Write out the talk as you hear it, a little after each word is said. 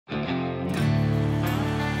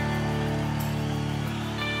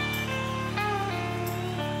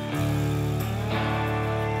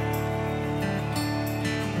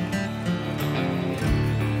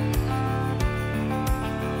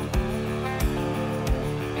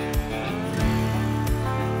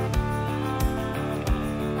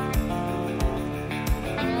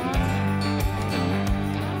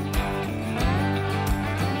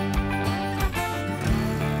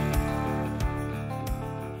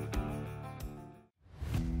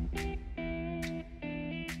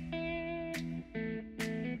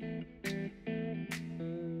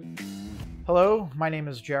Hello, my name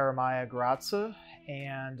is Jeremiah Gratza,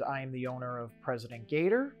 and I am the owner of President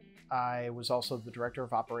Gator. I was also the Director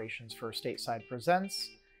of Operations for Stateside Presents,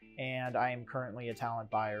 and I am currently a talent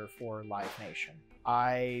buyer for Live Nation.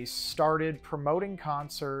 I started promoting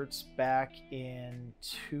concerts back in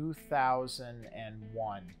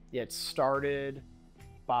 2001. It started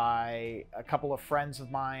by a couple of friends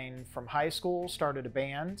of mine from high school started a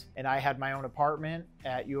band, and I had my own apartment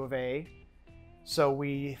at U of A. So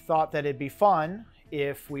we thought that it'd be fun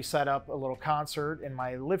if we set up a little concert in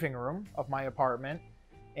my living room of my apartment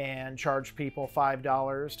and charged people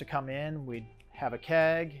 $5 to come in. We'd have a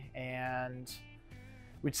keg and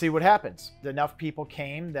we'd see what happens. Enough people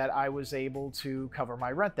came that I was able to cover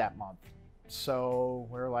my rent that month. So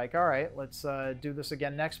we're like, all right, let's do this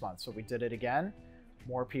again next month. So we did it again.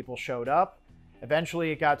 More people showed up. Eventually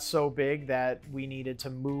it got so big that we needed to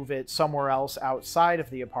move it somewhere else outside of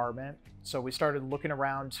the apartment. So we started looking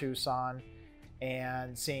around Tucson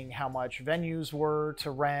and seeing how much venues were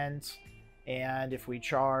to rent. And if we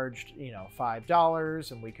charged,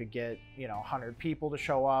 $5 and we could get, 100 people to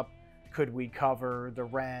show up, could we cover the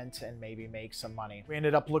rent and maybe make some money? We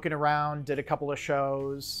ended up looking around, did a couple of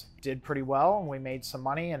shows, did pretty well, and we made some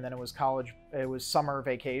money. And then it was summer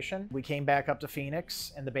vacation. We came back up to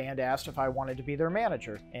Phoenix and the band asked if I wanted to be their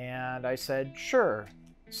manager. And I said, sure.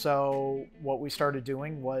 So what we started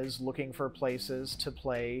doing was looking for places to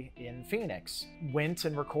play in Phoenix. Went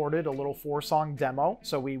and recorded a little 4-song demo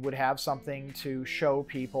so we would have something to show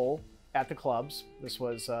people at the clubs. This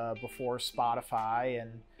was before Spotify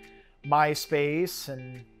and MySpace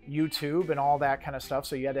and YouTube and all that kind of stuff.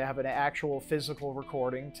 So you had to have an actual physical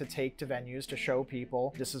recording to take to venues to show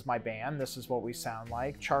people, this is my band, this is what we sound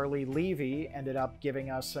like. Charlie Levy ended up giving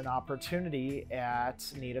us an opportunity at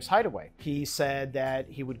Nita's Hideaway. He said that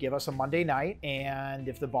he would give us a Monday night, and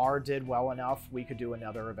if the bar did well enough, we could do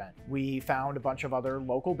another event. We found a bunch of other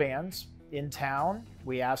local bands in town.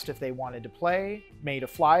 We asked if they wanted to play, made a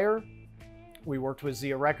flyer. We worked with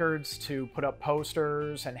Zia Records to put up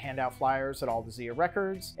posters and hand out flyers at all the Zia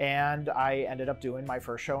Records, and I ended up doing my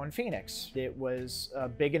first show in Phoenix. It was a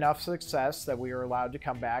big enough success that we were allowed to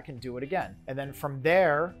come back and do it again. And then from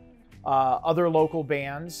there, other local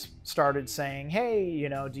bands started saying, hey,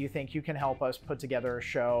 do you think you can help us put together a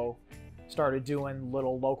show? Started doing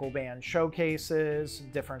little local band showcases,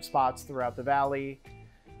 different spots throughout the valley.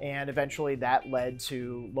 And eventually that led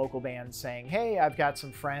to local bands saying, hey, I've got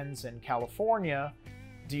some friends in California.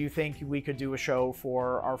 Do you think we could do a show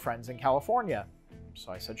for our friends in California?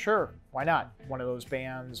 So I said, sure, why not? One of those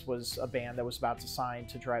bands was a band that was about to sign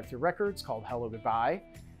to Drive Thru Records called Hello Goodbye.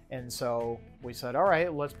 And so we said, all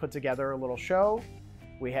right, let's put together a little show.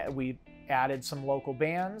 We added some local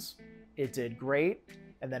bands. It did great.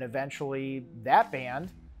 And then eventually that band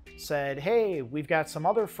said, hey, we've got some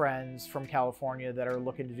other friends from California that are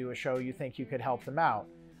looking to do a show. You think you could help them out?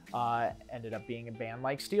 Ended up being a band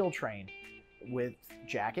like Steel Train with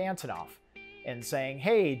Jack Antonoff and saying,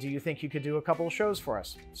 hey, do you think you could do a couple of shows for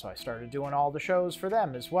us? So I started doing all the shows for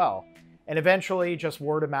them as well. And eventually just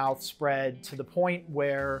word of mouth spread to the point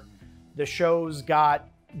where the shows got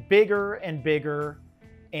bigger and bigger,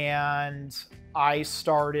 and I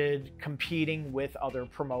started competing with other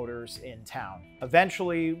promoters in town.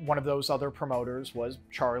 Eventually, one of those other promoters was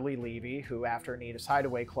Charlie Levy, who after Nita's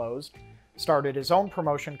Hideaway closed, started his own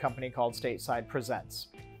promotion company called Stateside Presents.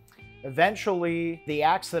 Eventually, the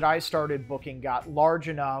acts that I started booking got large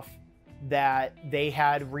enough that they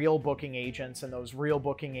had real booking agents, and those real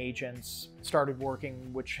booking agents started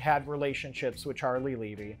working, which had relationships with Charlie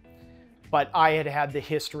Levy. But I had had the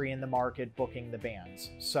history in the market booking the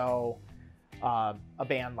bands. So a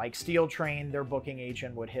band like Steel Train, their booking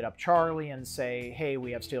agent would hit up Charlie and say, hey,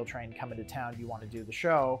 we have Steel Train coming to town. Do you want to do the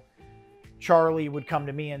show? Charlie would come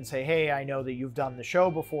to me and say, hey, I know that you've done the show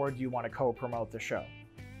before. Do you want to co-promote the show?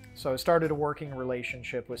 So I started a working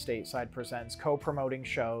relationship with Stateside Presents, co-promoting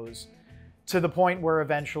shows, to the point where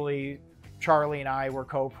eventually Charlie and I were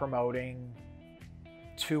co-promoting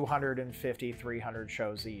 250, 300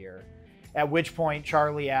 shows a year. At which point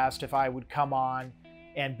Charlie asked if I would come on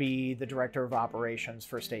and be the Director of Operations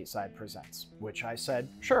for Stateside Presents, which I said,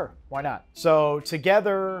 sure, why not? So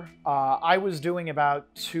together, I was doing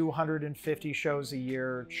about 250 shows a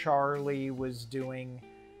year. Charlie was doing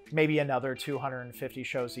maybe another 250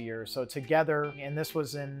 shows a year. So together, and this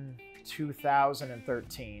was in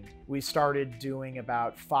 2013, we started doing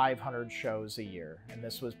about 500 shows a year. And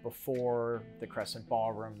this was before the Crescent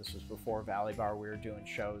Ballroom. This was before Valley Bar. We were doing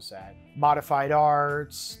shows at Modified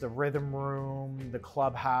Arts, the Rhythm Room, the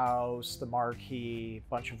Clubhouse, the Marquee, a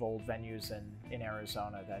bunch of old venues in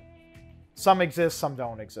Arizona that Some exist, some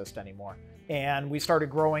don't exist anymore. And we started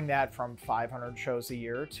growing that from 500 shows a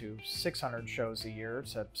year to 600 shows a year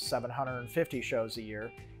to 750 shows a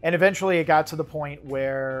year. And eventually it got to the point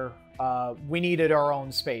where we needed our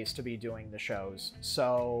own space to be doing the shows.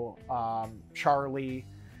 So Charlie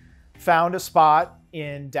found a spot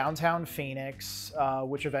in downtown Phoenix,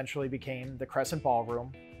 which eventually became the Crescent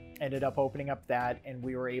Ballroom. Ended up opening up that, and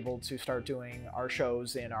we were able to start doing our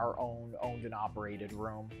shows in our own owned and operated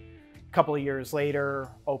room. A couple of years later,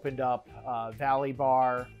 opened up Valley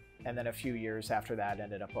Bar, and then a few years after that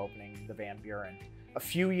ended up opening the Van Buren. A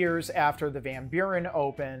few years after the Van Buren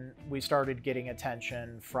opened, we started getting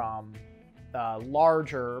attention from a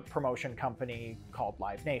larger promotion company called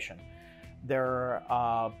Live Nation. They're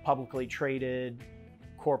a publicly traded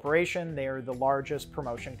corporation. They're the largest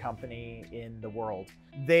promotion company in the world.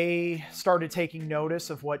 They started taking notice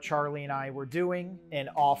of what Charlie and I were doing and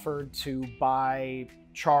offered to buy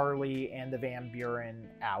Charlie and the Van Buren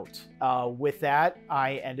out. With that,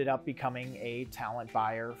 I ended up becoming a talent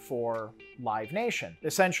buyer for Live Nation,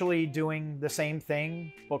 essentially doing the same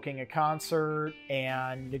thing, booking a concert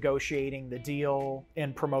and negotiating the deal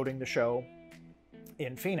and promoting the show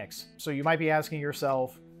in Phoenix. So you might be asking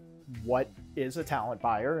yourself, what is a talent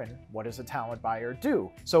buyer and what does a talent buyer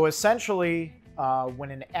do? So essentially,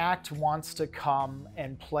 when an act wants to come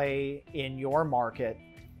and play in your market,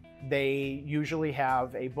 they usually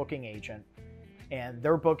have a booking agent, and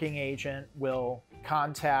their booking agent will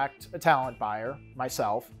contact a talent buyer,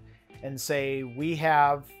 myself, and say, we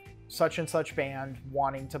have such and such band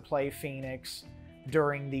wanting to play Phoenix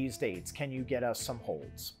during these dates. Can you get us some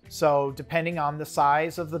holds? So depending on the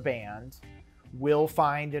size of the band, we'll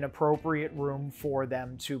find an appropriate room for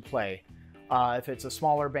them to play. If it's a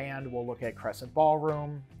smaller band, we'll look at Crescent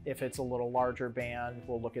Ballroom. If it's a little larger band,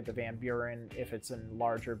 we'll look at the Van Buren. If it's a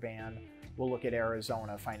larger band, we'll look at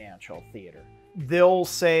Arizona Financial Theater. They'll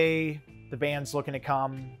say the band's looking to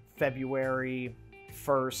come February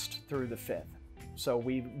 1st through the 5th. So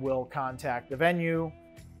we will contact the venue,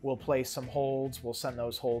 we'll place some holds, we'll send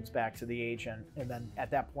those holds back to the agent, and then at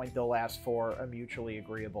that point they'll ask for a mutually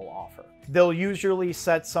agreeable offer. They'll usually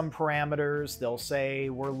set some parameters. They'll say,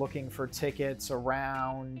 we're looking for tickets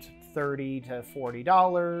around $30 to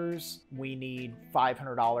 $40. We need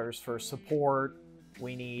 $500 for support.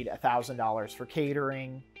 We need $1,000 for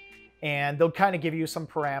catering. And they'll kind of give you some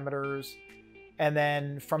parameters. And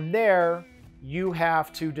then from there, you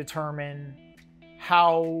have to determine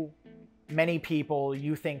how many people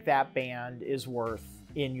you think that band is worth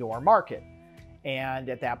in your market. And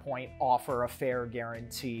at that point, offer a fair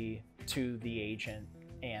guarantee to the agent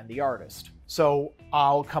and the artist. So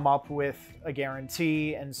I'll come up with a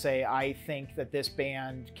guarantee and say, I think that this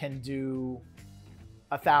band can do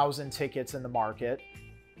 1,000 tickets in the market.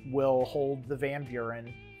 We'll hold the Van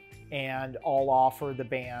Buren, and I'll offer the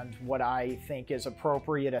band what I think is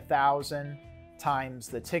appropriate, 1,000 times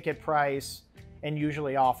the ticket price, and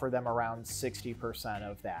usually offer them around 60%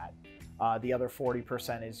 of that. The other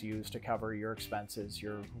 40% is used to cover your expenses,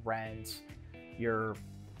 your rent, your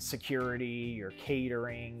security, your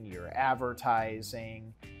catering, your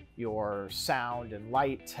advertising, your sound and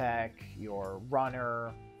light tech, your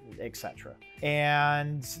runner, etc.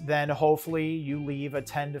 And then hopefully you leave a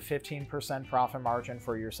 10 to 15% profit margin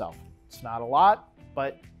for yourself. It's not a lot,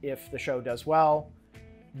 but if the show does well,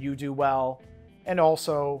 you do well, and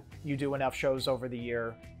also you do enough shows over the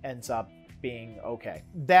year, ends up being okay.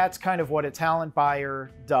 That's kind of what a talent buyer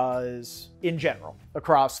does in general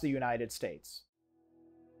across the United States.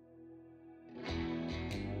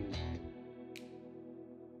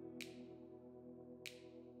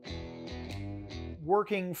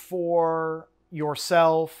 Working for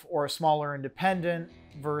yourself or a smaller independent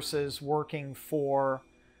versus working for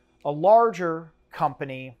a larger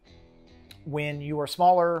company, when you are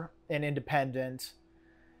smaller and independent,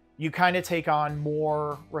 you kind of take on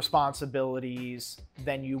more responsibilities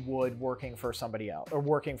than you would working for somebody else or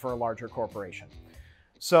working for a larger corporation.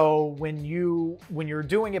 So when you're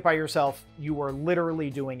doing it by yourself, you are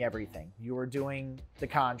literally doing everything. You are doing the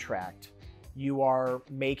contract, you are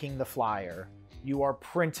making the flyer, you are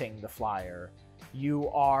printing the flyer, you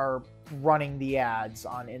are running the ads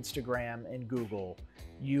on Instagram and Google,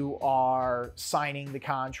 you are signing the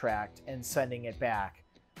contract and sending it back.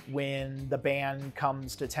 When the band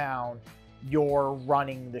comes to town, you're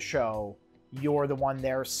running the show. You're the one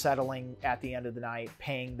there settling at the end of the night,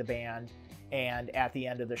 paying the band, and at the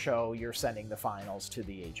end of the show, you're sending the finals to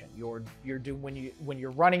the agent. When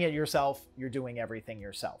you're running it yourself, you're doing everything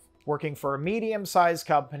yourself. Working for a medium-sized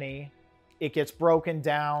company, it gets broken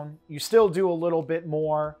down. You still do a little bit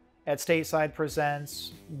more. At Stateside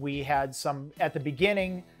Presents, we had some, at the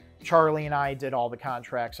beginning, Charlie and I did all the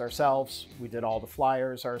contracts ourselves. We did all the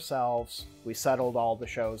flyers ourselves. We settled all the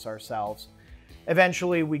shows ourselves.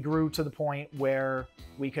 Eventually, we grew to the point where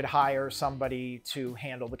we could hire somebody to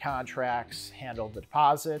handle the contracts, handle the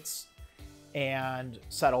deposits, and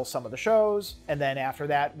settle some of the shows. And then after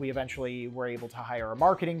that, we eventually were able to hire a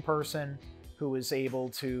marketing person who was able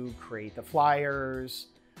to create the flyers,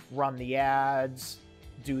 run the ads,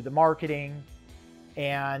 do the marketing.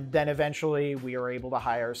 And then eventually we were able to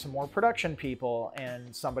hire some more production people,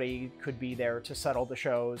 and somebody could be there to settle the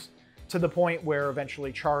shows, to the point where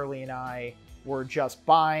eventually Charlie and I were just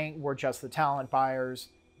the talent buyers,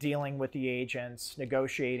 dealing with the agents,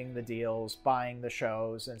 negotiating the deals, buying the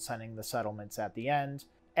shows, and sending the settlements at the end.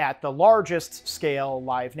 At the largest scale,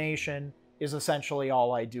 Live Nation is essentially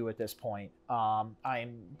all I do at this point.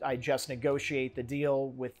 I just negotiate the deal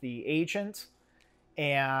with the agent,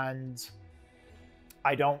 and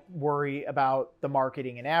I don't worry about the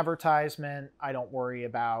marketing and advertisement. I don't worry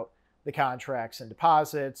about the contracts and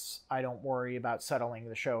deposits. I don't worry about settling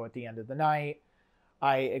the show at the end of the night.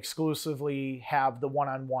 I exclusively have the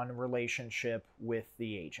one-on-one relationship with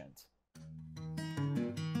the agent.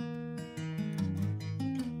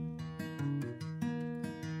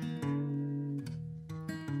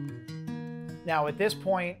 Now, at this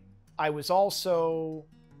point, I was also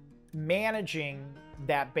managing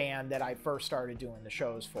that band that I first started doing the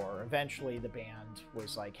shows for. Eventually, the band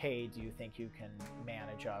was like, hey, do you think you can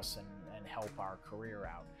manage us and help our career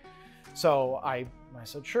out? So I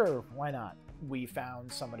said, sure, why not? We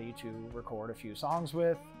found somebody to record a few songs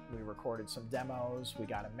with. We recorded some demos. We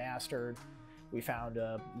got them mastered. We found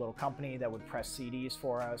a little company that would press CDs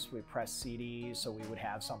for us. We pressed CDs so we would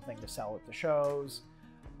have something to sell at the shows.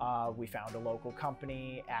 We found a local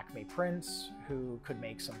company, Acme Prints, who could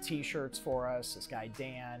make some t-shirts for us. This guy,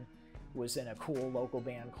 Dan, was in a cool local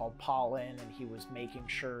band called Pollen, and he was making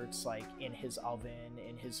shirts like in his oven,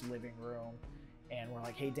 in his living room. And we're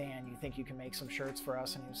like, hey, Dan, you think you can make some shirts for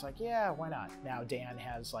us? And he was like, yeah, why not? Now Dan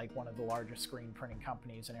has like one of the largest screen printing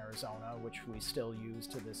companies in Arizona, which we still use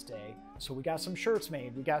to this day. So we got some shirts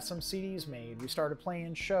made, we got some CDs made, we started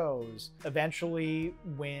playing shows. Eventually,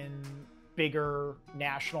 when bigger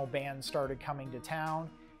national bands started coming to town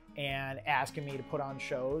and asking me to put on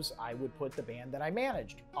shows, I would put the band that I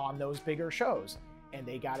managed on those bigger shows. And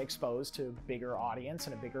they got exposed to a bigger audience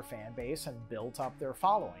and a bigger fan base and built up their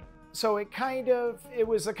following. So it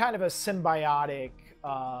was a kind of a symbiotic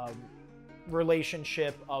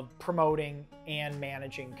relationship of promoting and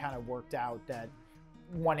managing kind of worked out, that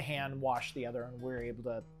one hand washed the other, and we were able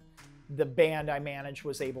to, the band I managed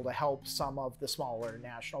was able to help some of the smaller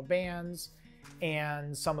national bands,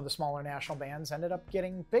 and some of the smaller national bands ended up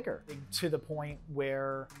getting bigger, to the point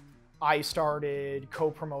where I started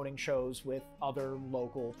co-promoting shows with other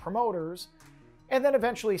local promoters. And then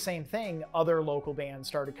eventually, same thing, other local bands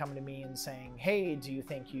started coming to me and saying, hey, do you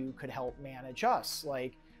think you could help manage us?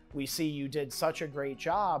 Like, we see you did such a great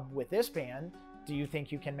job with this band. Do you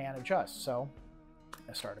think you can manage us? So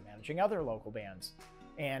I started managing other local bands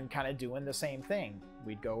and kind of doing the same thing.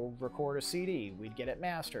 We'd go record a CD, we'd get it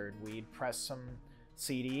mastered, we'd press some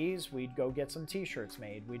CDs, we'd go get some t-shirts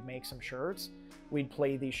made, we'd make some shirts, we'd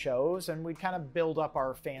play these shows, and we'd kind of build up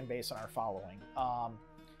our fan base and our following.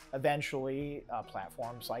 Eventually,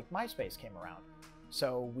 platforms like MySpace came around.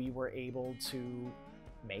 So we were able to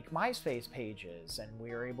make MySpace pages, and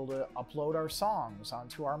we were able to upload our songs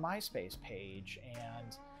onto our MySpace page,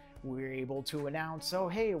 and we were able to announce, oh,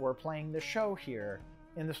 hey, we're playing the show here.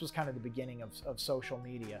 And this was kind of the beginning of social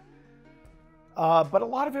media. But a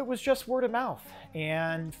lot of it was just word of mouth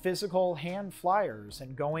and physical hand flyers,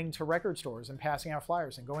 and going to record stores and passing out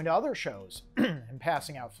flyers, and going to other shows and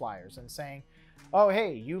passing out flyers and saying, oh,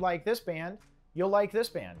 hey, you like this band, you'll like this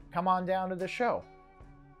band, come on down to the show.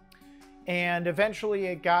 And eventually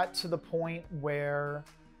it got to the point where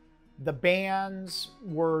the bands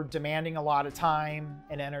were demanding a lot of time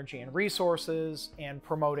and energy and resources, and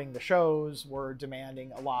promoting the shows were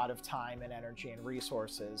demanding a lot of time and energy and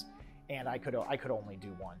resources, and I could only do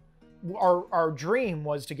one. Our dream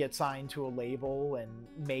was to get signed to a label and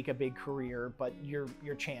make a big career, but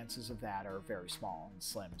your chances of that are very small and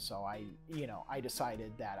slim. So I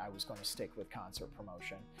decided that I was going to stick with concert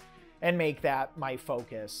promotion and make that my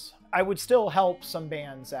focus. I would still help some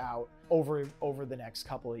bands out over the next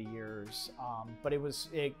couple of years, but it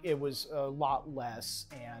was a lot less,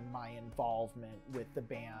 and my involvement with the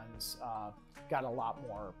bands got a lot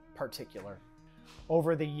more particular.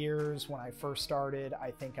 Over the years, when I first started,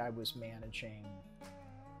 I think I was managing,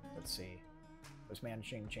 I was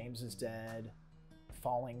managing James is Dead,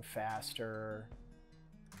 Falling Faster,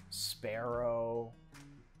 Sparrow,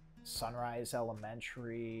 Sunrise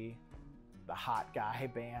Elementary, the Hot Guy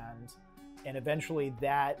Band, and eventually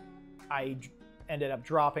I ended up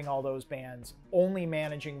dropping all those bands, only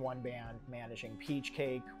managing one band, managing Peach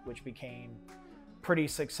Cake, which became pretty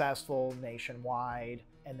successful nationwide.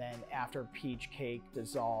 And then after Peach Cake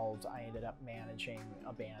dissolved, I ended up managing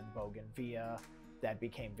a band, Bougainvillea, that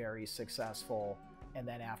became very successful. And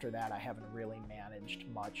then after that, I haven't really managed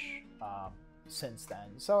much since then.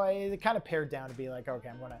 So I kind of pared down to be like, okay,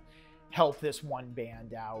 I'm going to help this one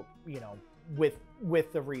band out, you know,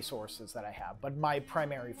 with the resources that I have. But my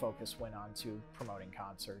primary focus went on to promoting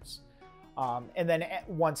concerts. And then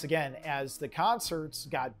once again, as the concerts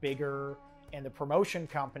got bigger and the promotion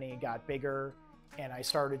company got bigger, and I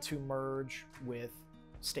started to merge with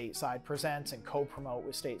Stateside Presents and co-promote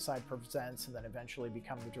with Stateside Presents, and then eventually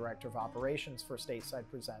become the director of operations for Stateside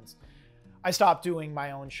Presents, I stopped doing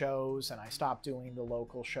my own shows and I stopped doing the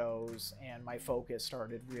local shows, and my focus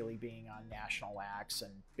started really being on national acts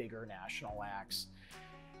and bigger national acts.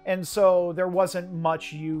 And so there wasn't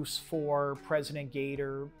much use for President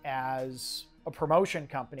Gator as a promotion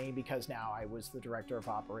company, because now I was the director of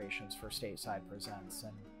operations for Stateside Presents.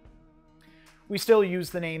 And we still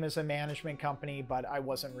use the name as a management company, but I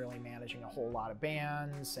wasn't really managing a whole lot of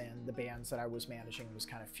bands, and the bands that I was managing was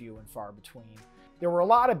kind of few and far between. There were a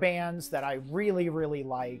lot of bands that I really, really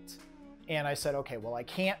liked, and I said, okay, well, I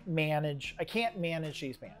can't manage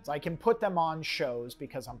these bands. I can put them on shows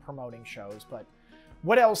because I'm promoting shows, but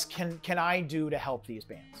what else can I do to help these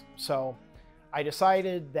bands? So I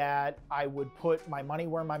decided that I would put my money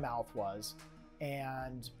where my mouth was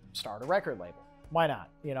and start a record label. Why not?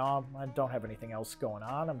 You know, I don't have anything else going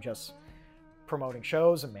on. I'm just promoting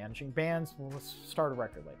shows and managing bands. Well, let's start a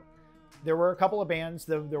record label. There were a couple of bands.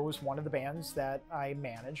 There was one of the bands that I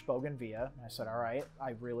managed, Bougainvillea. I said, all right,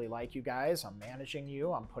 I really like you guys. I'm managing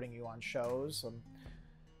you. I'm putting you on shows.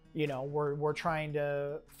 You know, we're trying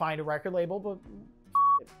to find a record label, but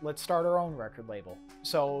let's start our own record label.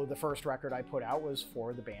 So the first record I put out was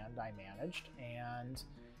for the band I managed, and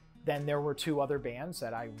then there were two other bands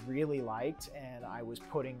that I really liked and I was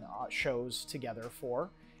putting shows together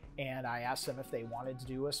for, and I asked them if they wanted to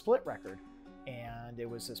do a split record. And it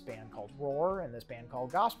was this band called Roar and this band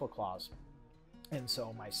called Gospel Claws. And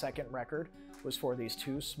so my second record was for these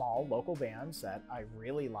two small local bands that I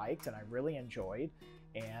really liked and I really enjoyed,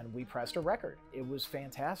 and we pressed a record. It was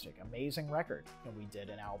fantastic, amazing record. And we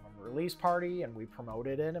did an album release party and we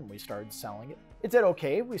promoted it and we started selling it. It did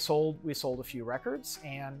okay. We sold a few records,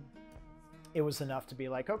 and it was enough to be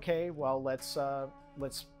like, okay, well, let's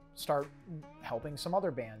start helping some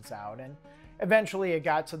other bands out. And eventually it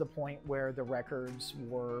got to the point where the records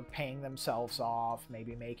were paying themselves off,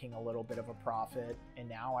 maybe making a little bit of a profit. And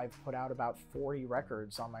now I've put out about 40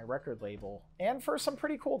 records on my record label, and for some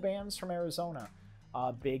pretty cool bands from Arizona.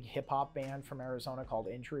 A big hip hop band from Arizona called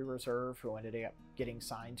Injury Reserve, who ended up getting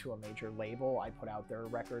signed to a major label. I put out their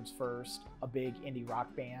records first. A big indie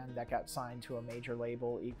rock band that got signed to a major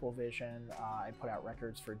label, Equal Vision. I put out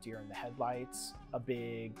records for Deer in the Headlights. A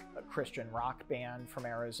big Christian rock band from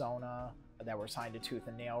Arizona that were signed to Tooth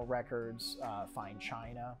and Nail Records, Fine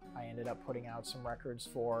China. I ended up putting out some records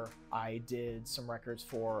for. I did some records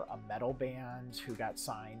for a metal band who got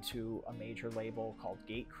signed to a major label called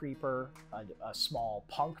Gate Creeper, a small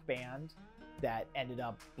punk band that ended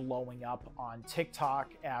up blowing up on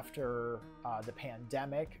TikTok after the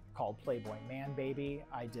pandemic, called Playboy Man Baby.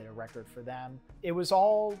 I did a record for them. It was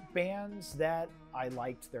all bands that I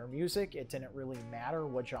liked their music. It didn't really matter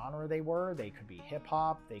what genre they were. They could be hip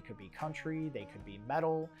hop, they could be country, they could be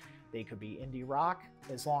metal, they could be indie rock,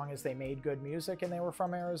 as long as they made good music and they were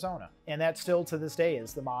from Arizona. And that still to this day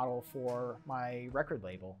is the model for my record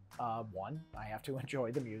label. One, I have to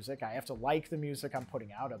enjoy the music. I have to like the music I'm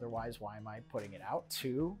putting out, otherwise why am I putting it out?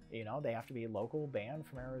 Two, you know, they have to be a local band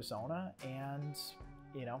from Arizona, and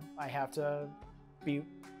you know, I have to be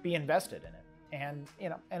invested in it. And you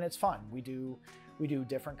know, and it's fun. We do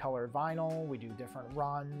different colored vinyl, we do different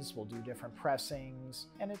runs, we'll do different pressings,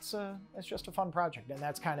 and it's just a fun project. And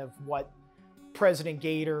that's kind of what President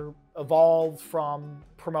Gator evolved from: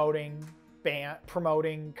 promoting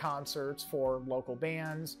concerts for local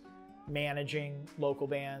bands, managing local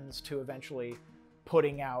bands, to eventually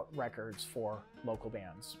putting out records for local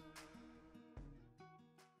bands.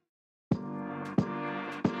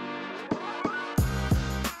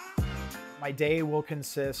 My day will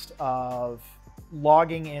consist of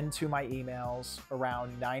logging into my emails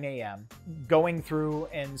around 9 a.m., going through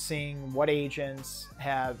and seeing what agents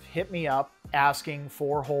have hit me up asking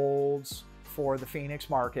for holds for the Phoenix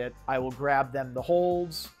market. I will grab them the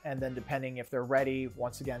holds, and then depending if they're ready,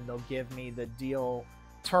 once again, they'll give me the deal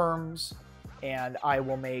terms and I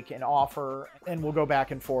will make an offer, and we'll go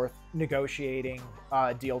back and forth negotiating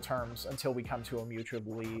deal terms until we come to a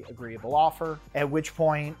mutually agreeable offer, at which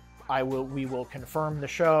point we will confirm the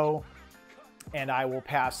show, and I will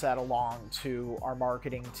pass that along to our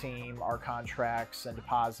marketing team, our contracts and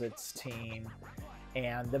deposits team,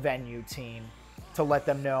 and the venue team to let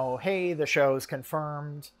them know, hey, the show's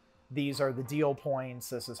confirmed. These are the deal points.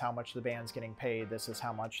 This is how much the band's getting paid. This is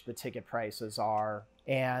how much the ticket prices are.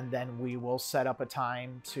 And then we will set up a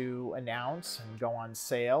time to announce and go on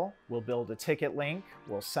sale. We'll build a ticket link.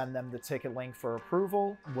 We'll send them the ticket link for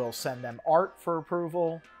approval. We'll send them art for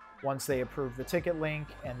approval. Once they approve the ticket link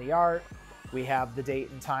and the art, we have the date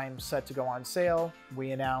and time set to go on sale.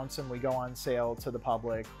 We announce and we go on sale to the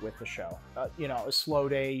public with the show. You know, a slow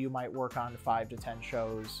day, you might work on 5 to 10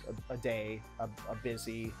 shows a day. A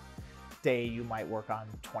busy day, you might work on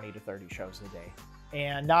 20 to 30 shows a day.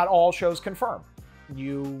 And not all shows confirm.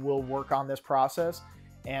 You will work on this process,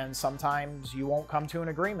 and sometimes you won't come to an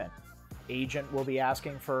agreement. Agent will be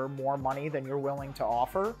asking for more money than you're willing to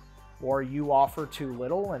offer, or you offer too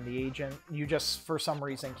little and the agent, you just for some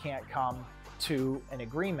reason can't come to an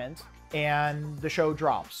agreement, and the show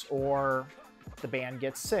drops, or the band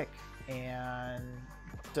gets sick and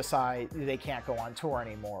decide they can't go on tour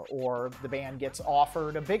anymore, or the band gets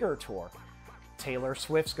offered a bigger tour. Taylor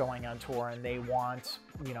Swift's going on tour and they want,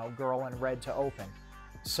 you know, Girl in Red to open.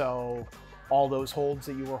 So all those holds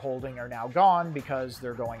that you were holding are now gone because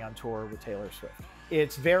they're going on tour with Taylor Swift.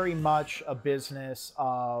 It's very much a business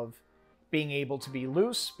of being able to be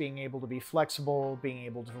loose, being able to be flexible, being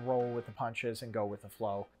able to roll with the punches and go with the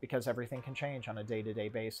flow, because everything can change on a day-to-day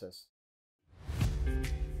basis.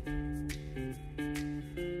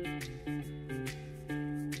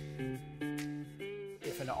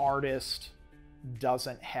 If an artist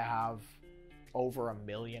doesn't have over 1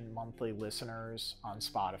 million monthly listeners on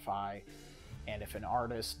Spotify, and if an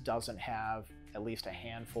artist doesn't have at least a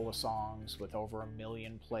handful of songs with over 1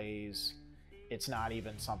 million plays, it's not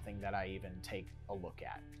even something that I even take a look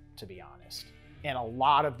at, to be honest. And a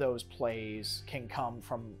lot of those plays can come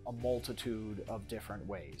from a multitude of different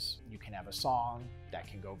ways. You can have a song that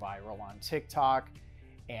can go viral on TikTok,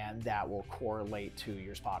 and that will correlate to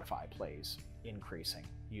your Spotify plays increasing.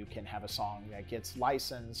 You can have a song that gets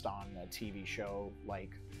licensed on a TV show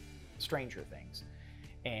like Stranger Things,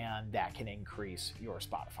 and that can increase your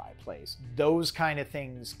Spotify plays. Those kind of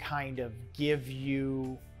things kind of give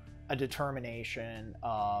you a determination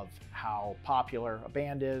of how popular a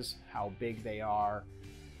band is, how big they are,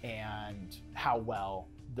 and how well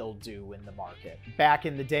they'll do in the market. Back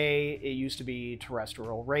in the day, it used to be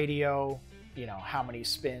terrestrial radio. You know, how many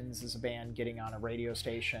spins is a band getting on a radio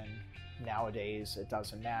station? Nowadays, it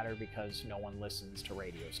doesn't matter because no one listens to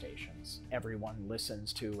radio stations. Everyone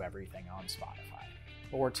listens to everything on Spotify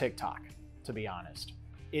or TikTok, to be honest.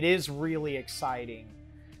 It is really exciting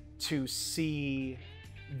to see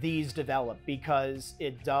these develop because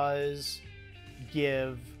it does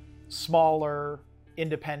give smaller,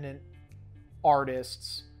 independent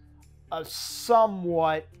artists a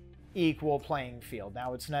somewhat equal playing field.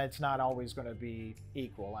 Now, it's not always going to be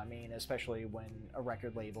equal. I mean, especially when a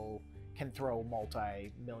record label can throw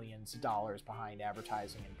multi-millions of dollars behind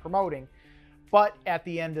advertising and promoting. But at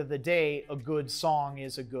the end of the day, a good song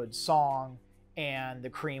is a good song, and the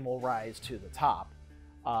cream will rise to the top.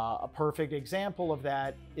 A perfect example of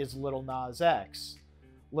that is Lil Nas X.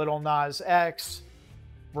 Lil Nas X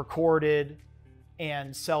recorded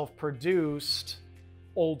and self-produced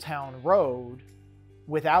Old Town Road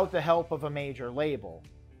without the help of a major label.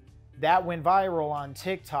 That went viral on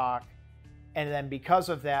TikTok, and then because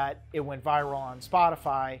of that, it went viral on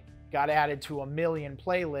Spotify, got added to 1 million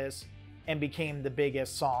playlists, and became the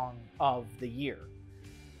biggest song of the year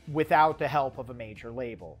without the help of a major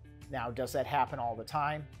label. Now, does that happen all the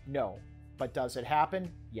time? No. But does it happen?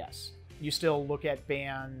 Yes. You still look at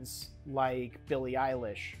bands like Billie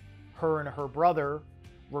Eilish. Her and her brother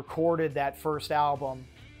recorded that first album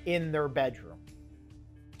in their bedroom.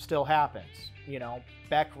 Still happens. You know,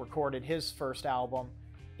 Beck recorded his first album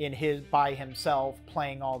by himself,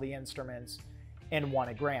 playing all the instruments, and won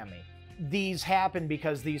a Grammy. These happen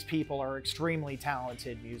because these people are extremely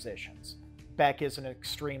talented musicians. Beck is an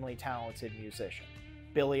extremely talented musician.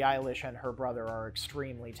 Billie Eilish and her brother are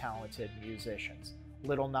extremely talented musicians.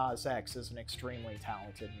 Lil Nas X is an extremely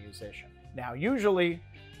talented musician. Now, usually,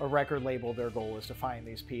 a record label, their goal is to find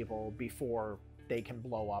these people before they can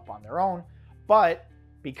blow up on their own. But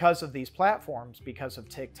because of these platforms, because of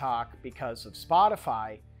TikTok, because of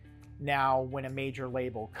Spotify, now when a major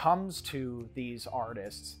label comes to these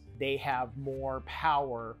artists, they have more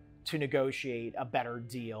power to negotiate a better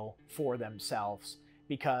deal for themselves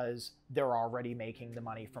because they're already making the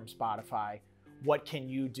money from Spotify. What can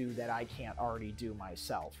you do that I can't already do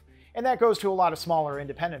myself? And that goes to a lot of smaller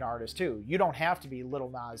independent artists too. You don't have to be Lil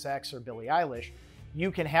Nas X or Billie Eilish.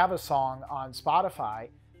 You can have a song on Spotify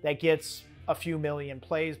that gets a few million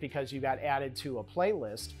plays because you got added to a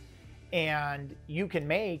playlist, and you can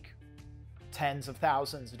make tens of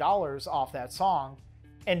thousands of dollars off that song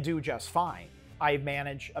and do just fine. I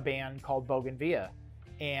manage a band called Bougainvillea,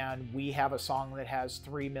 and we have a song that has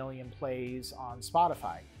 3 million plays on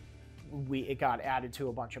Spotify. It got added to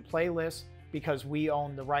a bunch of playlists. Because we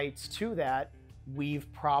own the rights to that, we've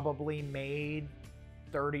probably made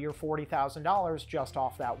 $30,000 or $40,000 just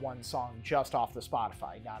off that one song, just off the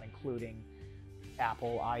Spotify, not including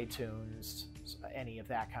Apple, iTunes, any of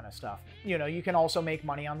that kind of stuff. You know, you can also make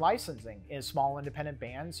money on licensing. In small independent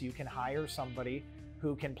bands, you can hire somebody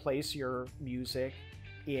who can place your music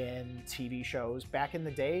in TV shows. Back in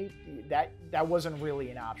the day, that wasn't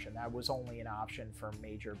really an option. That was only an option for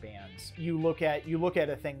major bands. You look at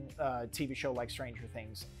a TV show like Stranger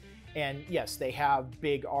Things, and yes, they have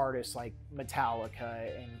big artists like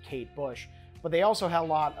Metallica and Kate Bush, but they also had a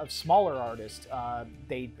lot of smaller artists.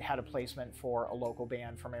 They had a placement for a local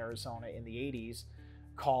band from Arizona in the 80s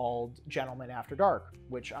called Gentlemen After Dark,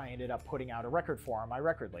 which I ended up putting out a record for on my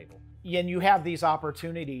record label. And you have these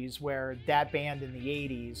opportunities where that band in the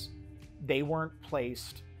 80s, they weren't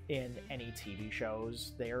placed in any TV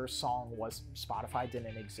shows. Their song was, Spotify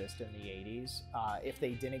didn't exist in the 80s. If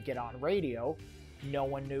they didn't get on radio, no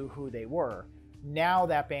one knew who they were. Now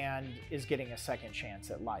that band is getting a second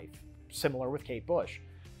chance at life. Similar with Kate Bush.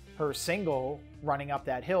 Her single, Running Up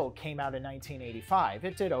That Hill, came out in 1985.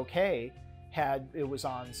 It did okay. It was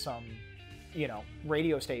on some,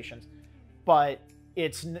 radio stations, but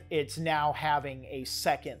it's now having a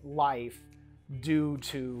second life due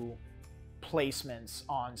to placements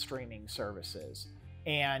on streaming services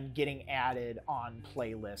and getting added on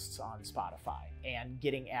playlists on Spotify and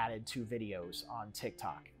getting added to videos on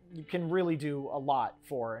TikTok. You can really do a lot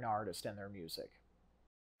for an artist and their music.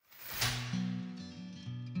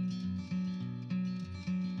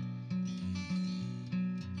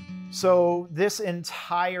 So this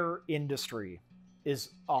entire industry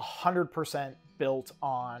is 100% built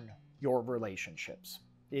on your relationships.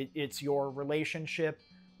 It's your relationship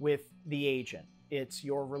with the agent. It's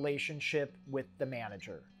your relationship with the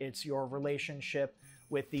manager. It's your relationship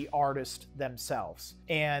with the artist themselves.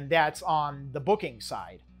 And that's on the booking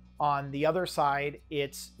side. On the other side,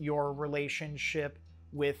 it's your relationship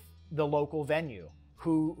with the local venue,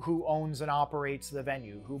 who owns and operates the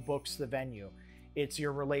venue, who books the venue. It's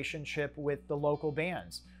your relationship with the local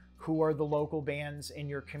bands. Who are the local bands in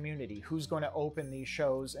your community? Who's going to open these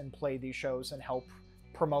shows and play these shows and help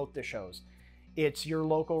promote the shows? It's your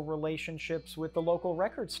local relationships with the local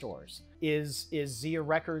record stores. Is Zia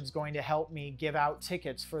Records going to help me give out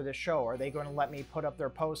tickets for the show? Are they going to let me put up their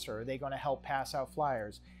poster? Are they going to help pass out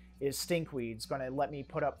flyers? Is Stinkweeds going to let me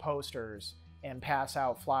put up posters and pass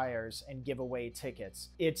out flyers and give away tickets?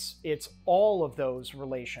 It's all of those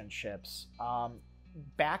relationships.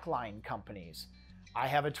 Backline companies. I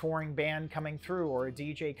have a touring band coming through or a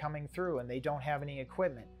DJ coming through and they don't have any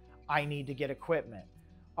equipment. I need to get equipment.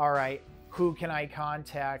 All right, who can I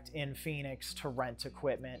contact in Phoenix to rent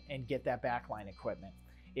equipment and get that backline equipment?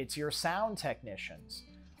 It's your sound technicians.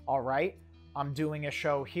 All right, I'm doing a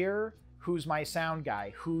show here. Who's my sound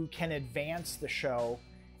guy? Who can advance the show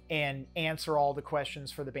and answer all the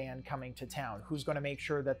questions for the band coming to town? Who's going to make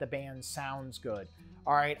sure that the band sounds good?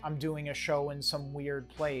 All right, I'm doing a show in some weird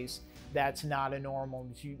place that's not a normal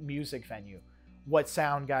music venue. What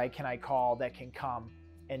sound guy can I call that can come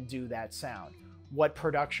and do that sound? What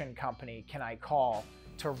production company can I call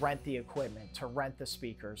to rent the equipment, to rent the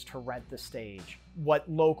speakers, to rent the stage? What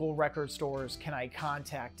local record stores can I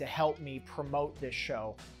contact to help me promote this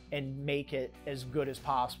show and make it as good as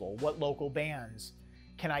possible? What local bands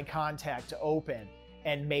can I contact to open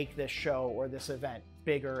and make this show or this event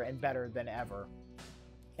bigger and better than ever?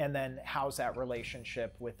 And then how's that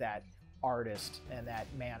relationship with that artist and that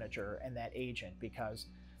manager and that agent? Because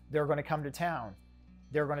they're going to come to town.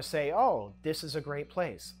 They're going to say, oh, this is a great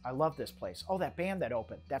place. I love this place. Oh, that band that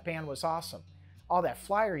opened, that band was awesome. Oh, that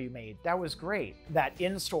flyer you made, that was great. That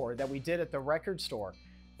in-store that we did at the record store,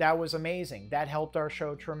 that was amazing. That helped our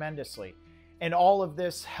show tremendously. And all of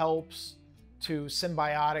this helps to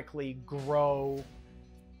symbiotically grow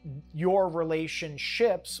your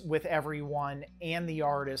relationships with everyone and the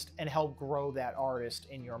artist and help grow that artist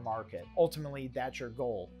in your market. Ultimately, that's your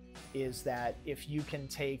goal, is that if you can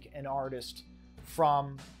take an artist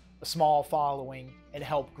from a small following and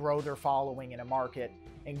help grow their following in a market,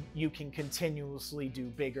 and you can continuously do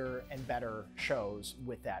bigger and better shows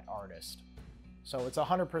with that artist. So it's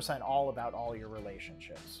 100% all about all your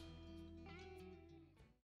relationships.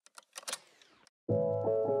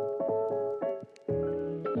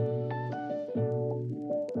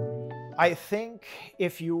 I think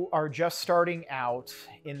if you are just starting out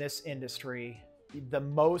in this industry, the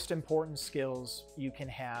most important skills you can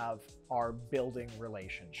have are building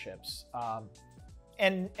relationships,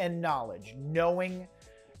 and knowledge, knowing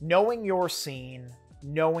your scene,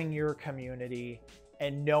 knowing your community,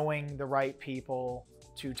 and knowing the right people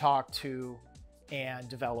to talk to and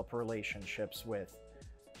develop relationships with.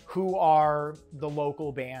 Who are the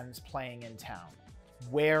local bands playing in town?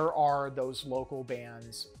 Where are those local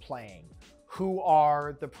bands playing? Who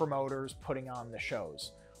are the promoters putting on the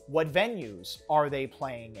shows? What venues are they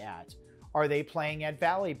playing at? Are they playing at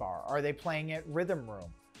Valley Bar? Are they playing at Rhythm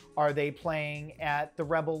Room? Are they playing at the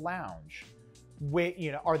Rebel Lounge?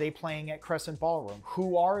 Are they playing at Crescent Ballroom?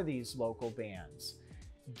 Who are these local bands?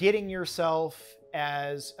 Getting yourself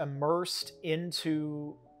as immersed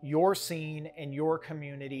into your scene and your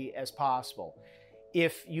community as possible.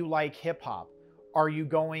 If you like hip hop, are you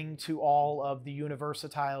going to all of the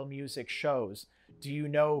Universatile music shows? Do you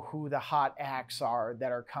know who the hot acts are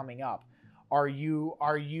that are coming up? Are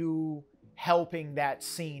you helping that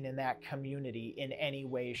scene and that community in any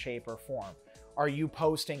way, shape, or form? Are you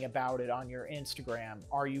posting about it on your Instagram?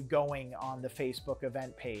 Are you going on the Facebook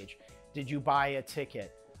event page? Did you buy a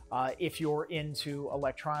ticket? If you're into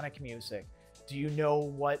electronic music, do you know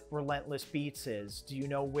what Relentless Beats is? Do you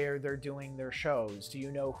know where they're doing their shows? Do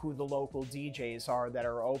you know who the local DJs are that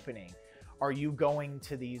are opening? Are you going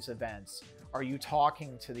to these events? Are you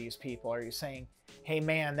talking to these people? Are you saying, hey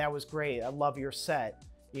man, that was great, I love your set?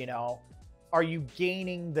 You know, are you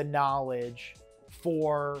gaining the knowledge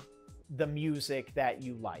for the music that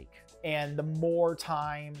you like? And the more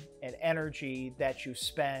time and energy that you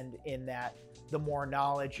spend in that, the more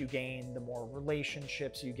knowledge you gain, the more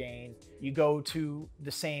relationships you gain. You go to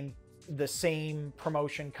the same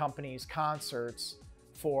promotion company's concerts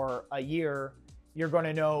for a year, you're going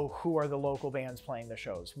to know who are the local bands playing the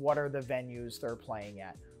shows, what are the venues they're playing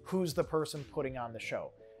at, who's the person putting on the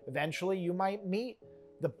show. Eventually you might meet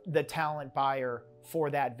the talent buyer for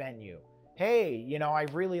that venue. Hey, you know, I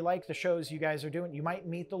really like the shows you guys are doing. You might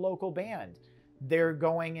meet the local band. They're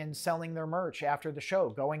going and selling their merch after the show,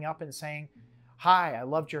 going up and saying, hi, I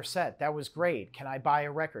loved your set. That was great. Can I buy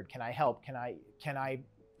a record? Can I help? Can I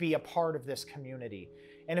be a part of this community?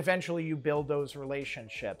 And eventually you build those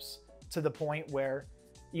relationships to the point where,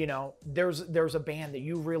 you know, there's a band that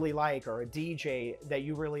you really like, or a DJ that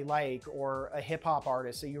you really like, or a hip hop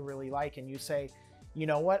artist that you really like, and you say, you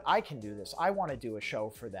know what, I can do this. I want to do a show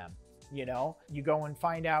for them. You know, you go and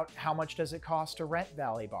find out, how much does it cost to rent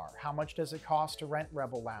Valley Bar? How much does it cost to rent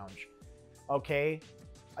Rebel Lounge? Okay,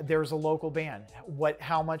 there's a local band.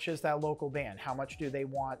 How much is that local band? How much do they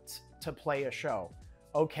want to play a show?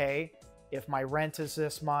 Okay, if my rent is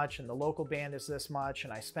this much and the local band is this much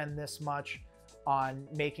and I spend this much on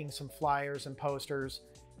making some flyers and posters,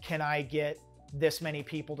 can I get this many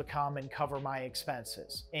people to come and cover my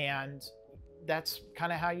expenses? And that's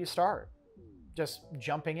kind of how you start. Just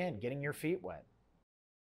jumping in, getting your feet wet.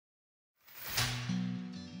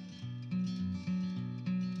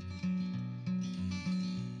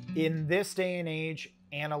 In this day and age,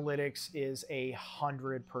 analytics is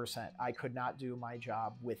 100%. I could not do my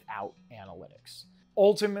job without analytics.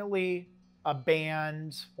 Ultimately, a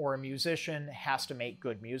band or a musician has to make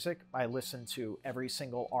good music. I listen to every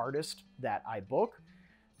single artist that I book.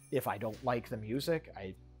 If I don't like the music,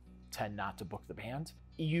 I tend not to book the band.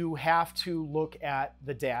 You have to look at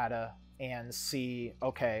the data and see,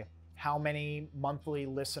 okay, how many monthly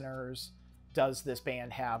listeners does this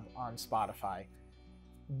band have on Spotify?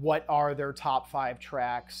 What are their top 5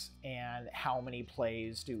 tracks and how many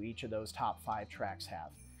plays do each of those top 5 tracks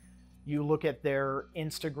have? You look at their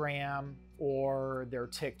Instagram or their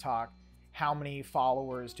TikTok. How many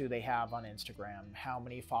followers do they have on Instagram? How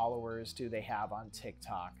many followers do they have on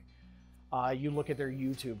TikTok? You look at their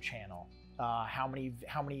YouTube channel. How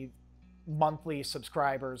many monthly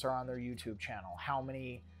subscribers are on their YouTube channel? How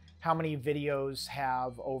many videos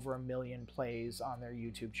have over 1 million plays on their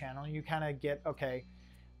YouTube channel? You kind of get, okay,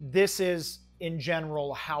 this is in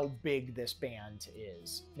general how big this band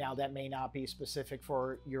is. Now that may not be specific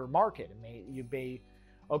for your market. You be,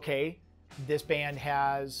 okay, this band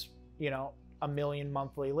has, you know, 1 million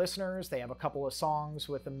monthly listeners. They have a couple of songs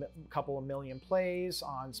with a couple of million plays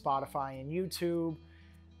on Spotify and YouTube.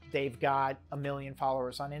 They've got 1 million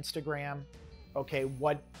followers on Instagram. Okay,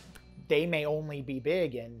 what they may only be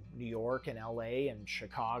big in New York and LA and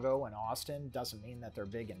Chicago and Austin. Doesn't mean that they're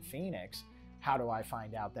big in Phoenix. How do I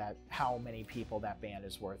find out that how many people that band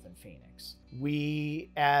is worth in Phoenix?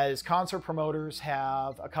 We, as concert promoters,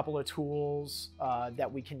 have a couple of tools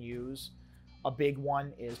that we can use. A big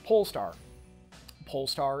one is Polestar.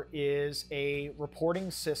 Polestar is a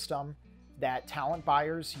reporting system that talent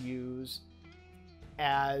buyers use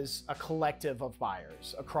as a collective of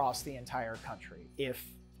buyers across the entire country. If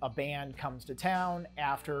a band comes to town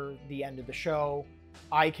after the end of the show,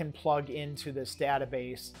 I can plug into this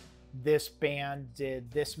database. This band did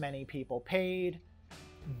this many people paid.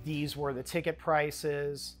 These were the ticket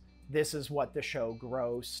prices. This is what the show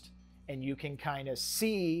grossed. And you can kind of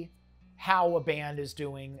see how a band is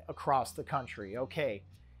doing across the country. Okay,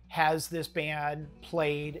 has this band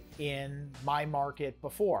played in my market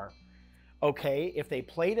before? Okay, if they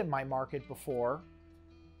played in my market before,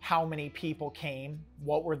 how many people came?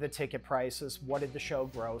 What were the ticket prices? What did the show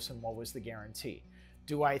gross? And what was the guarantee?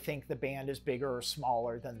 Do I think the band is bigger or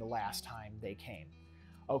smaller than the last time they came?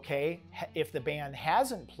 Okay, if the band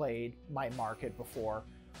hasn't played my market before,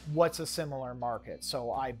 what's a similar market?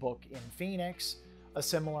 So I book in Phoenix. A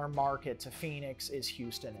similar market to Phoenix is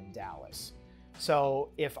Houston and Dallas. So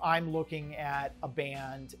if I'm looking at a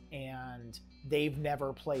band and they've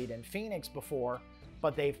never played in Phoenix before,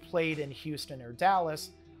 but they've played in Houston or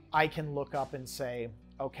Dallas, I can look up and say,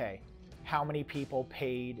 okay, how many people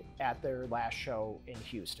paid at their last show in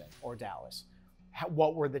Houston or Dallas?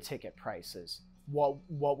 What were the ticket prices? What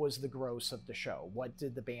was the gross of the show? What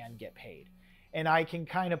did the band get paid? And I can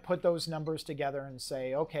kind of put those numbers together and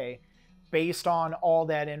say, okay, based on all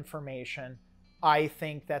that information, I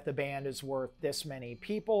think that the band is worth this many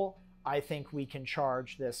people. I think we can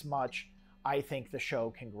charge this much. I think the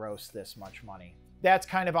show can gross this much money. That's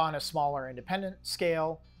kind of on a smaller independent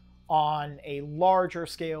scale. On a larger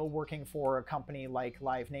scale, working for a company like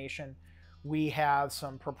Live Nation, we have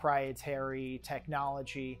some proprietary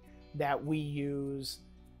technology that we use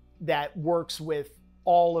that works with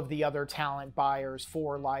all of the other talent buyers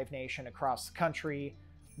for Live Nation across the country.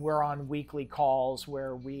 We're on weekly calls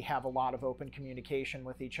where we have a lot of open communication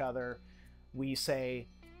with each other. We say,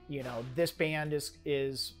 you know, this band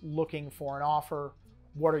is looking for an offer.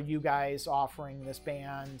 What are you guys offering this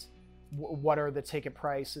band? What are the ticket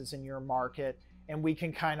prices in your market? And we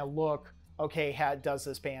can kind of look, okay, does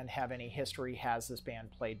this band have any history? Has this band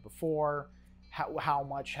played before? How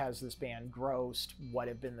much has this band grossed? What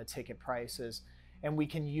have been the ticket prices? And we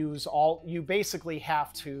can use you basically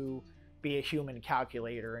have to be a human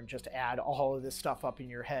calculator and just add all of this stuff up in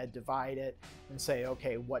your head, divide it, and say,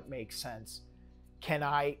 okay, what makes sense? Can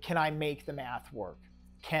I make the math work?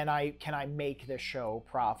 Can I make this show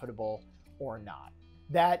profitable or not?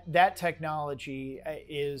 That technology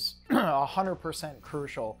is 100%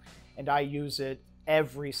 crucial, and I use it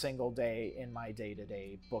every single day in my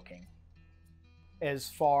day-to-day booking. As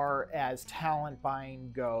far as talent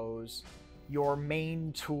buying goes, your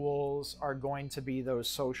main tools are going to be those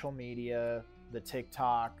social media, the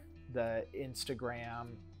TikTok, the Instagram,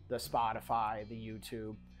 the Spotify, the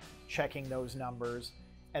YouTube, checking those numbers.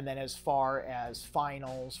 And then as far as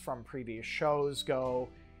finals from previous shows go,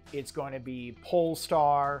 it's going to be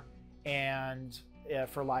Polestar, and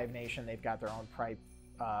for Live Nation, they've got their own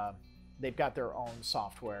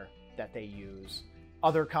software that they use.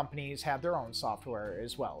 Other companies have their own software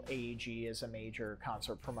as well. AEG is a major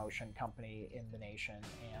concert promotion company in the nation,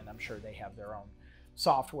 and I'm sure they have their own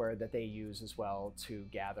software that they use as well to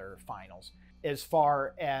gather finals. As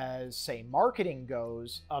far as, say, marketing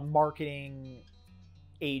goes, a marketing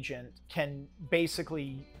agent can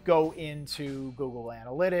basically go into Google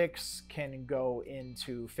Analytics, can go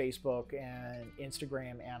into Facebook and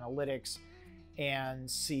Instagram Analytics and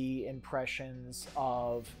see impressions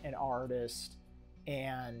of an artist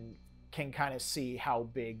and can kind of see how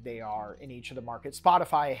big they are in each of the markets.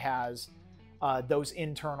 Spotify has those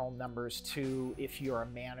internal numbers too. If you're a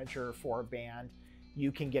manager for a band,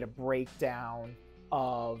 you can get a breakdown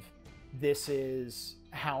of this is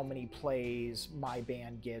how many plays my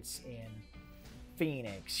band gets in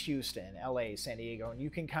Phoenix, Houston, LA, San Diego, and you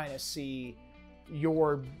can kind of see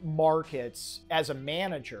your markets as a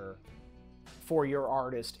manager for your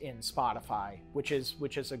artist in Spotify, which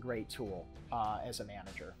is a great tool as a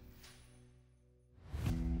manager.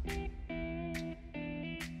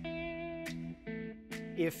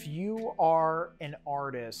 If you are an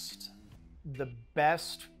artist, the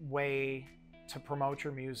best way to promote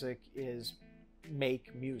your music is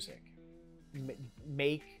make music.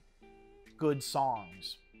 Make good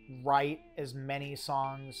songs. Write as many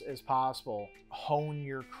songs as possible. Hone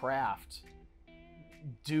your craft.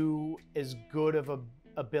 Do as good of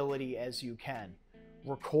ability as you can.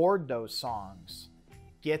 Record those songs,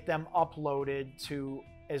 get them uploaded to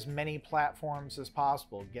as many platforms as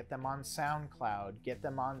possible. Get them on SoundCloud, get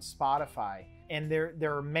them on Spotify. And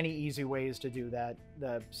there are many easy ways to do that.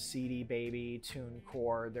 The CD Baby,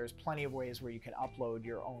 TuneCore, there's plenty of ways where you can upload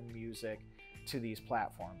your own music to these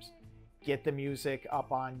platforms. Get the music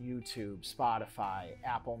up on YouTube, Spotify,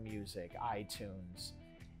 Apple Music, iTunes.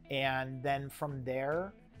 And then from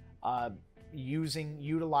there,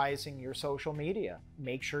 utilizing your social media.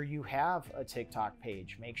 Make sure you have a TikTok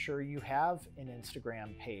page. Make sure you have an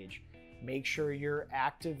Instagram page. Make sure you're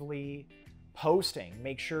actively posting.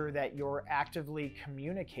 Make sure that you're actively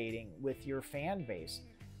communicating with your fan base.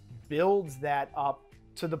 Build that up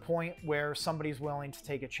to the point where somebody's willing to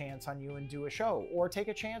take a chance on you and do a show, or take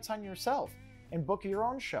a chance on yourself and book your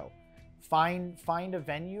own show. Find a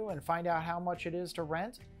venue and find out how much it is to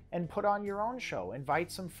rent and put on your own show.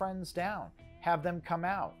 Invite some friends down, have them come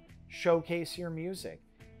out, showcase your music,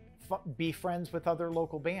 be friends with other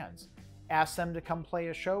local bands, ask them to come play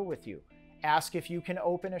a show with you, ask if you can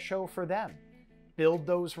open a show for them. Build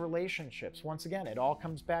those relationships. Once again, it all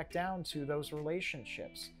comes back down to those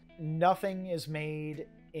relationships. Nothing is made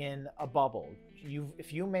in a bubble.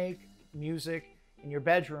 If you make music in your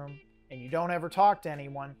bedroom and you don't ever talk to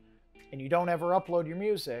anyone and you don't ever upload your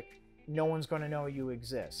music, no one's going to know you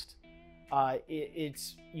exist.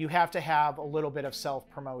 You have to have a little bit of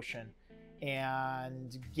self-promotion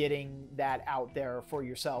and getting that out there for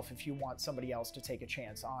yourself if you want somebody else to take a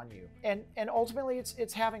chance on you. And ultimately,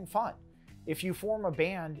 it's having fun. If you form a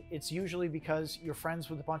band, it's usually because you're friends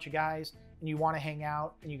with a bunch of guys and you want to hang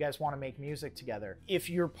out and you guys want to make music together. If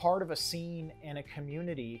you're part of a scene and a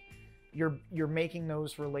community, you're making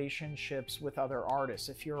those relationships with other artists.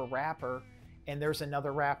 If you're a rapper and there's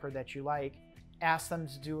another rapper that you like, ask them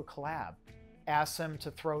to do a collab. Ask them to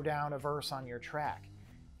throw down a verse on your track.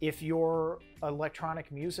 If you're an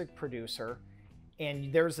electronic music producer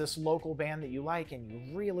and there's this local band that you like and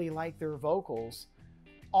you really like their vocals,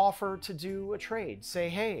 offer to do a trade. Say,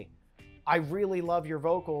 hey, I really love your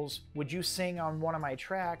vocals. Would you sing on one of my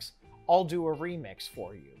tracks? I'll do a remix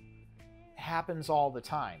for you. It happens all the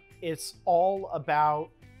time. It's all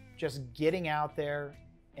about just getting out there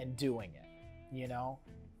and doing it, you know,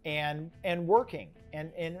 and working.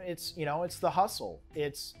 And it's, you know, it's the hustle.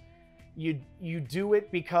 It's you do it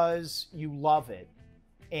because you love it.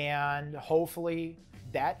 And hopefully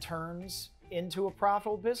that turns into a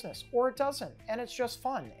profitable business, or it doesn't, and it's just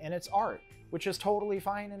fun and it's art, which is totally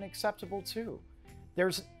fine and acceptable too.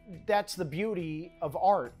 That's the beauty of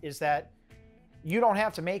art, is that you don't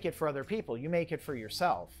have to make it for other people. You make it for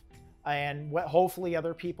yourself, and hopefully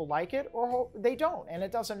other people like it, or they don't, and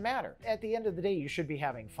it doesn't matter. At the end of the day, you should be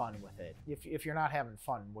having fun with it. If you're not having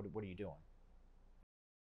fun, what are you doing?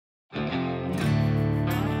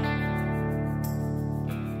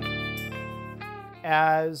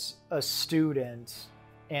 As a student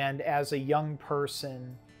and as a young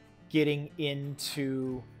person getting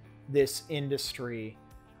into this industry,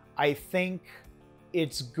 I think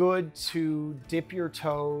it's good to dip your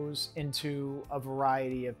toes into a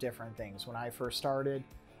variety of different things. When I first started,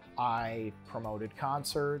 I promoted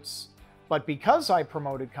concerts, but because I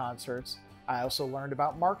promoted concerts, I also learned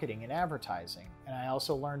about marketing and advertising, and I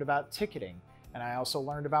also learned about ticketing, and I also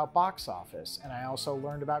learned about box office, and I also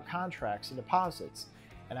learned about contracts and deposits,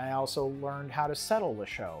 and I also learned how to settle the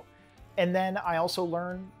show. And then I also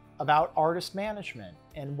learned about artist management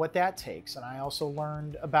and what that takes, and I also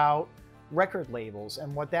learned about record labels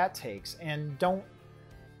and what that takes. And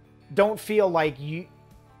don't feel like you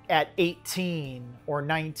at 18 or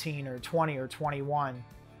 19 or 20 or 21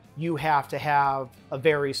 you have to have a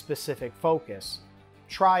very specific focus.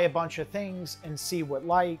 Try a bunch of things and see what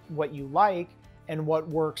you like and what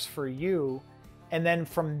works for you, and then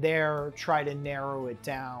from there try to narrow it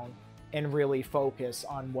down and really focus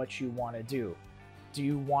on what you want to do. Do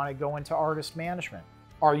you want to go into artist management?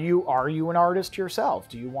 Are you an artist yourself?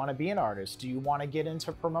 Do you want to be an artist? Do you want to get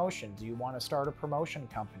into promotion? Do you want to start a promotion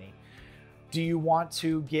company? Do you want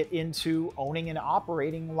to get into owning and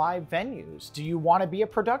operating live venues? Do you want to be a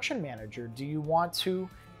production manager? Do you want to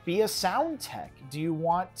be a sound tech? Do you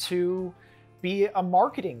want to be a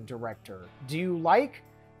marketing director? Do you like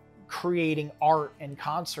creating art and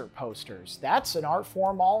concert posters? That's an art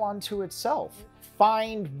form all unto itself.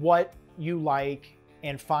 Find what you like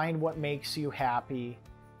and find what makes you happy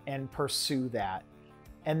and pursue that.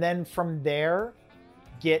 And then from there,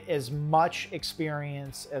 get as much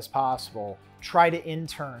experience as possible. Try to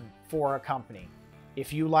intern for a company.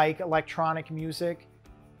 If you like electronic music,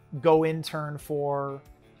 go intern for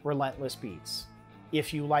Relentless Beats.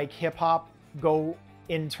 If you like hip hop, go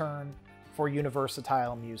intern for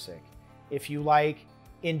Universatile Music. If you like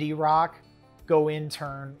indie rock, go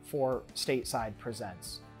intern for Stateside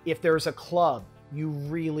Presents. If there's a club you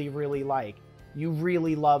really, really like, you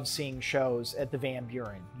really love seeing shows at the Van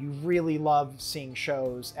Buren, you really love seeing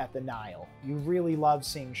shows at the Nile, you really love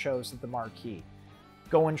seeing shows at the Marquee,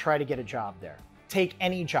 go and try to get a job there. Take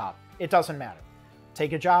any job. It doesn't matter.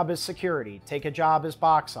 Take a job as security. Take a job as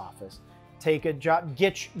box office. Take a job.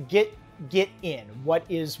 Get in. What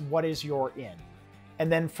is your in?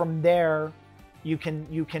 And then from there, you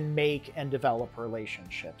can make and develop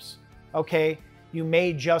relationships. Okay, you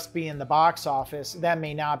may just be in the box office. That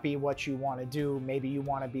may not be what you want to do. Maybe you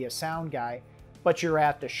want to be a sound guy, but you're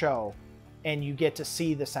at the show and you get to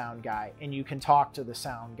see the sound guy and you can talk to the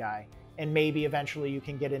sound guy. And maybe eventually you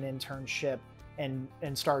can get an internship and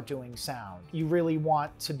start doing sound. You really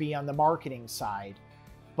want to be on the marketing side,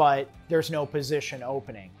 but there's no position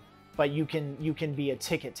opening. But you can be a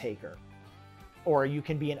ticket taker, or you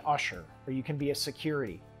can be an usher, or you can be a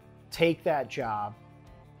security. Take that job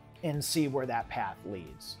and see where that path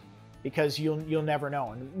leads, because you'll never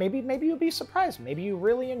know. And maybe you'll be surprised. Maybe you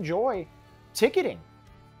really enjoy ticketing.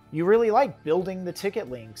 You really like building the ticket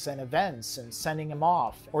links and events and sending them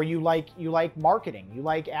off. Or you like marketing, you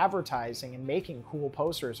like advertising and making cool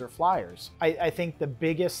posters or flyers. I think the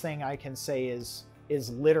biggest thing I can say is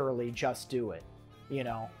literally just do it. You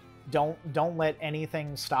know, don't let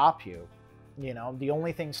anything stop you. You know, the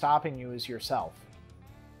only thing stopping you is yourself.